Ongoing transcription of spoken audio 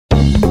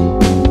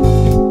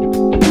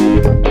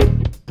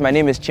My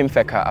name is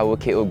Chimfeka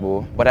Awoke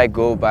Ogbo, but I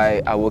go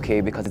by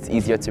Awoke because it's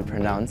easier to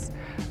pronounce.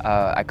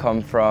 I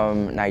come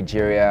from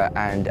Nigeria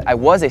and I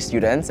was a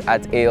student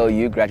at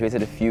ALU,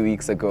 graduated a few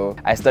weeks ago.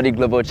 I studied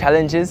global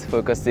challenges,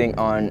 focusing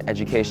on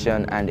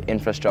education and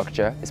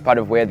infrastructure. It's part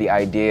of where the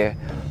idea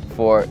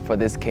for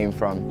this came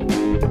from.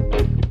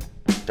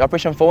 The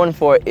Operation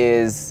 414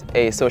 is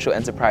a social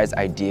enterprise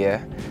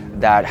idea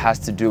that has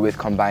to do with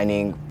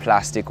combining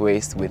plastic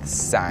waste with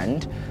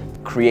sand,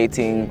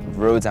 creating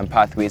roads and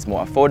pathways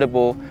more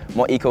affordable,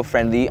 more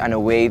eco-friendly, and a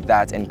way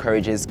that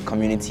encourages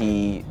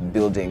community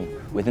building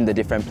within the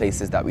different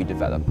places that we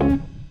develop.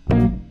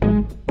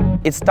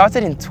 It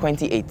started in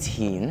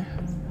 2018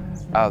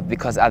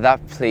 because at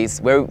that place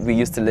where we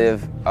used to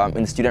live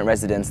in the student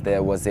residence,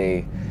 there was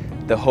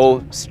the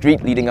whole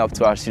street leading up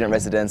to our student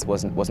residence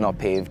was not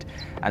paved.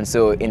 And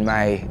so in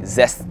my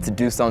zest to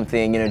do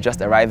something,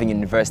 just arriving in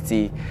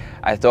university,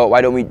 I thought,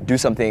 why don't we do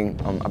something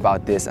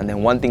about this? And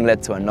then one thing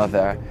led to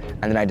another,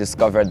 and then I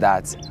discovered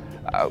that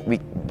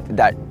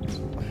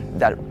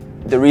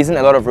the reason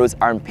a lot of roads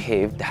aren't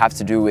paved have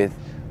to do with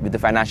the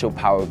financial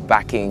power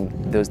backing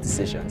those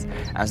decisions.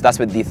 And so that's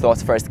where the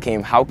thoughts first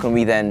came: how can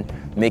we then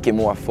make it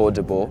more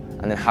affordable,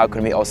 and then how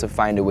can we also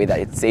find a way that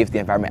it saves the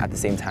environment at the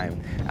same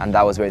time? And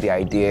that was where the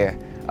idea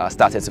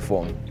started to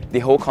form. The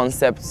whole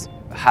concept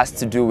has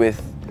to do with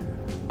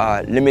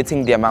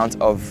limiting the amount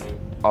of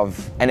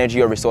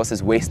energy or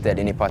resources wasted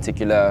in a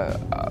particular,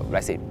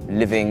 let's say,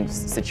 living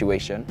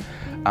situation.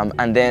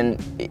 And then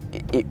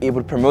it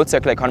would promote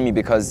circular economy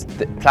because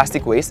the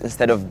plastic waste,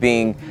 instead of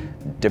being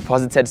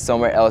deposited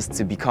somewhere else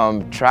to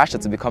become trash or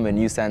to become a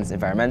nuisance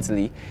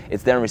environmentally,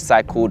 it's then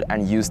recycled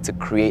and used to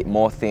create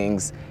more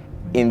things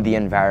in the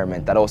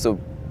environment that also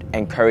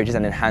encourages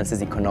and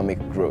enhances economic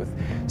growth.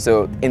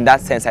 So in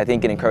that sense, I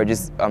think it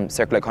encourages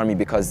circular economy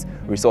because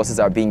resources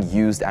are being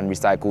used and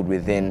recycled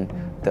within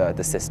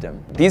the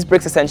system. These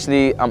bricks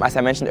essentially, as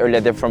I mentioned earlier,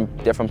 they're from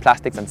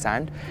plastics and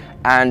sand.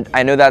 And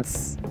I know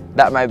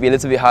that might be a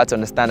little bit hard to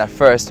understand at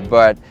first,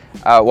 but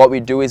what we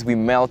do is we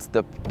melt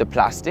the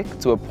plastic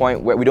to a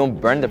point where we don't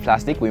burn the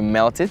plastic, we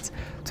melt it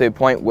to a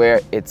point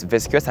where it's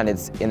viscous and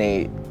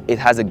it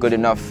has a good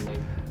enough,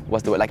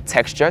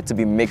 texture to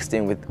be mixed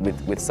in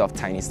with soft,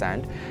 tiny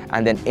sand.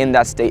 And then in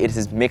that state, it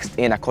is mixed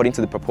in according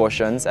to the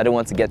proportions. I don't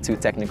want to get too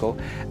technical.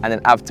 And then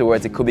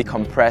afterwards, it could be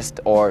compressed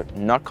or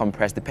not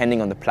compressed,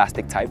 depending on the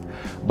plastic type.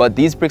 But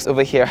these bricks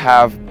over here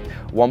have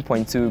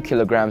 1.2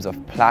 kilograms of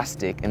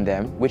plastic in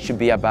them, which should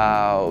be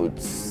about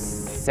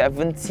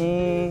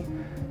 70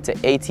 to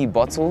 80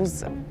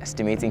 bottles,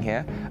 estimating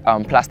here,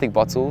 plastic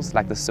bottles,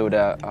 like the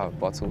soda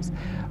bottles.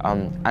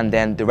 And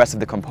then the rest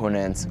of the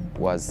components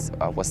was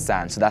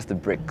sand, so that's the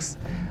bricks.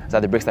 So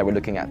the bricks that we're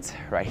looking at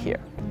right here.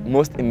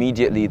 Most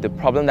immediately, the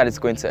problem that it's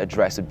going to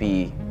address would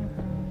be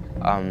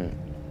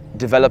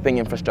developing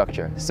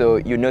infrastructure. So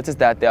you notice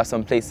that there are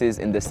some places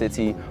in the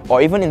city,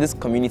 or even in this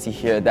community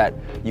here, that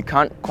you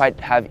can't quite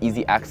have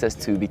easy access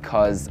to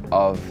because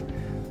of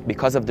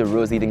the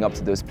roads leading up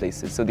to those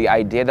places. So the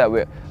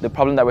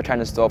problem that we're trying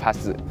to solve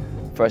has to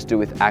first do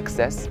with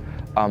access,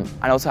 and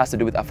also has to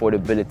do with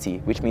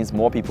affordability, which means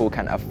more people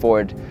can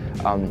afford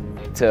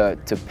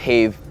to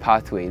pave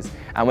pathways.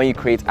 And when you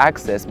create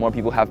access, more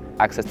people have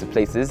access to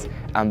places,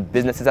 and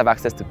businesses have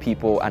access to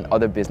people and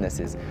other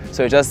businesses.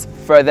 So it just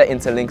further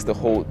interlinks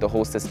the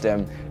whole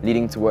system,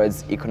 leading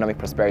towards economic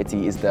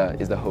prosperity is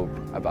the hope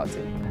about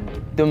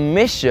it. The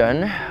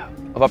mission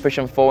of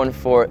Operation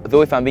 414,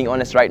 though if I'm being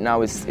honest right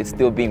now, it's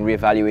still being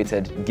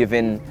reevaluated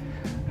given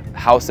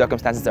how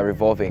circumstances are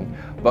evolving.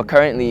 But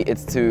currently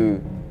it's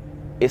to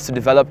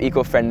develop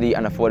eco-friendly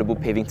and affordable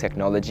paving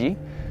technology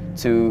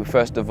to,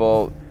 first of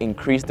all,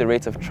 increase the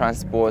rate of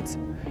transport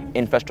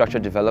infrastructure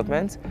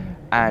development,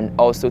 and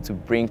also to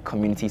bring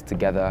communities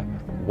together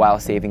while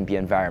saving the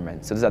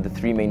environment. So those are the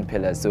three main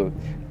pillars. So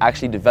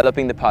actually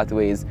developing the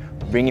pathways,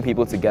 bringing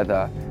people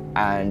together,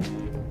 and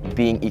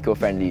being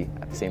eco-friendly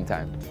at the same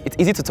time. It's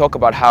easy to talk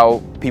about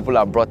how people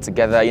are brought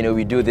together,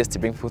 we do this to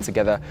bring people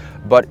together,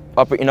 but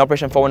in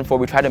Operation 414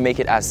 we try to make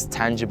it as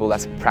tangible,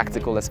 as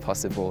practical as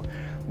possible,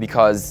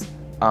 because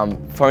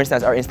for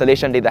instance, our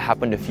installation day that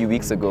happened a few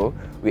weeks ago,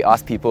 we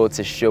asked people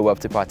to show up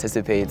to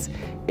participate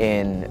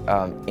in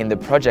the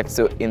project.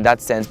 So in that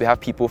sense, we have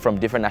people from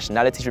different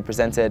nationalities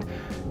represented,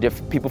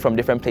 people from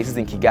different places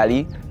in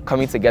Kigali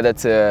coming together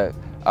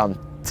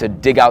to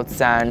dig out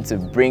sand, to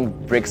bring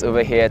bricks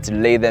over here, to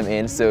lay them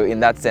in. So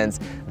in that sense,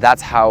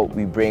 that's how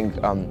we bring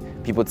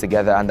people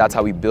together, and that's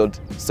how we build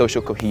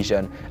social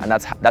cohesion, and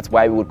that's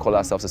why we would call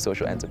ourselves a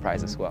social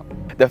enterprise as well.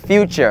 The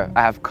future,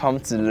 I have come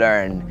to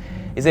learn,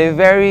 is a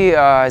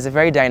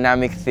very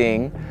dynamic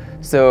thing.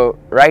 So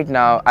right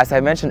now, as I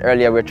mentioned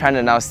earlier, we're trying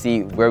to now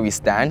see where we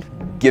stand,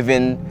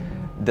 given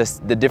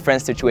the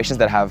different situations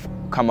that have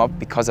come up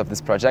because of this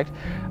project.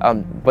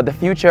 But the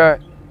future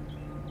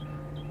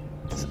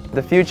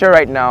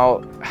right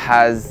now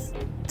has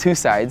two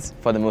sides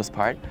for the most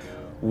part.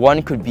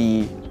 One could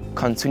be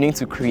continuing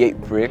to create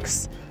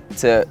bricks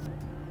to,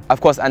 of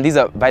course, and these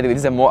are, by the way,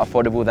 these are more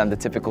affordable than the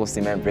typical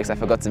cement bricks. I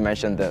forgot to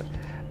mention the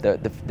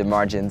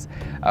margins,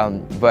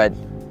 but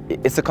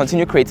is to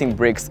continue creating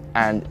bricks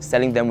and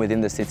selling them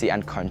within the city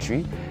and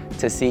country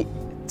to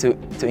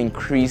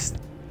increase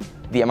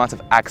the amount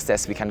of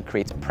access we can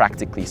create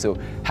practically. So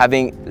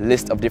having a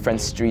list of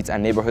different streets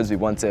and neighborhoods we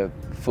want to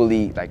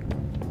fully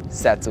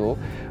settle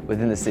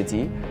within the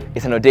city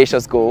is an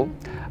audacious goal.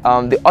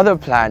 The other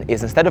plan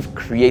is, instead of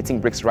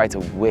creating bricks right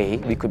away,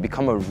 we could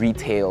become a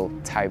retail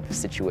type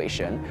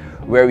situation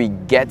where we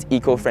get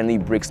eco-friendly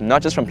bricks,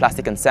 not just from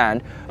plastic and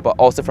sand, but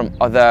also from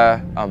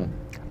other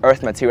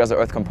earth materials or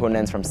earth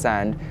components from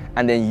sand,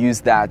 and then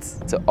use that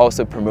to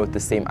also promote the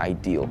same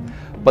ideal.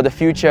 But the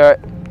future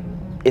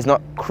is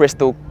not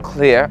crystal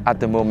clear at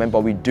the moment,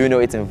 but we do know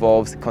it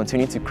involves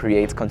continuing to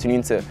create,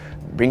 continuing to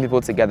bring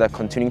people together,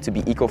 continuing to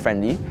be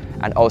eco-friendly,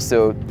 and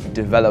also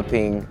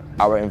developing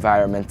our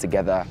environment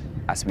together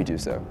as we do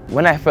so.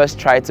 When I first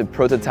tried to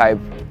prototype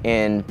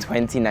in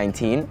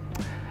 2019,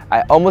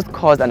 I almost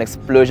caused an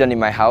explosion in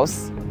my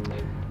house.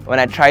 When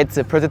I tried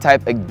to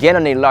prototype again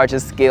on a larger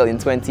scale in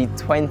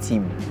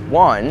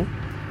 2021,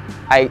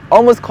 I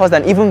almost caused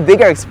an even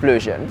bigger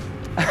explosion.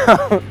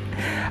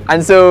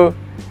 And so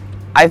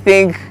I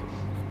think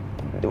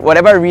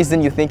whatever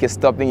reason you think is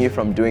stopping you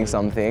from doing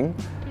something,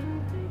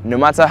 no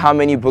matter how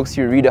many books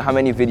you read or how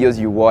many videos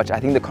you watch, I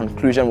think the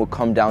conclusion will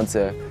come down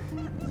to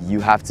you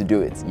have to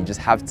do it. You just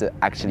have to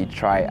actually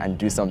try and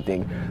do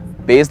something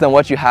based on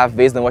what you have,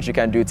 based on what you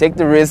can do. Take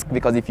the risk,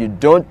 because if you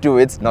don't do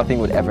it, nothing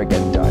would ever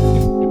get done.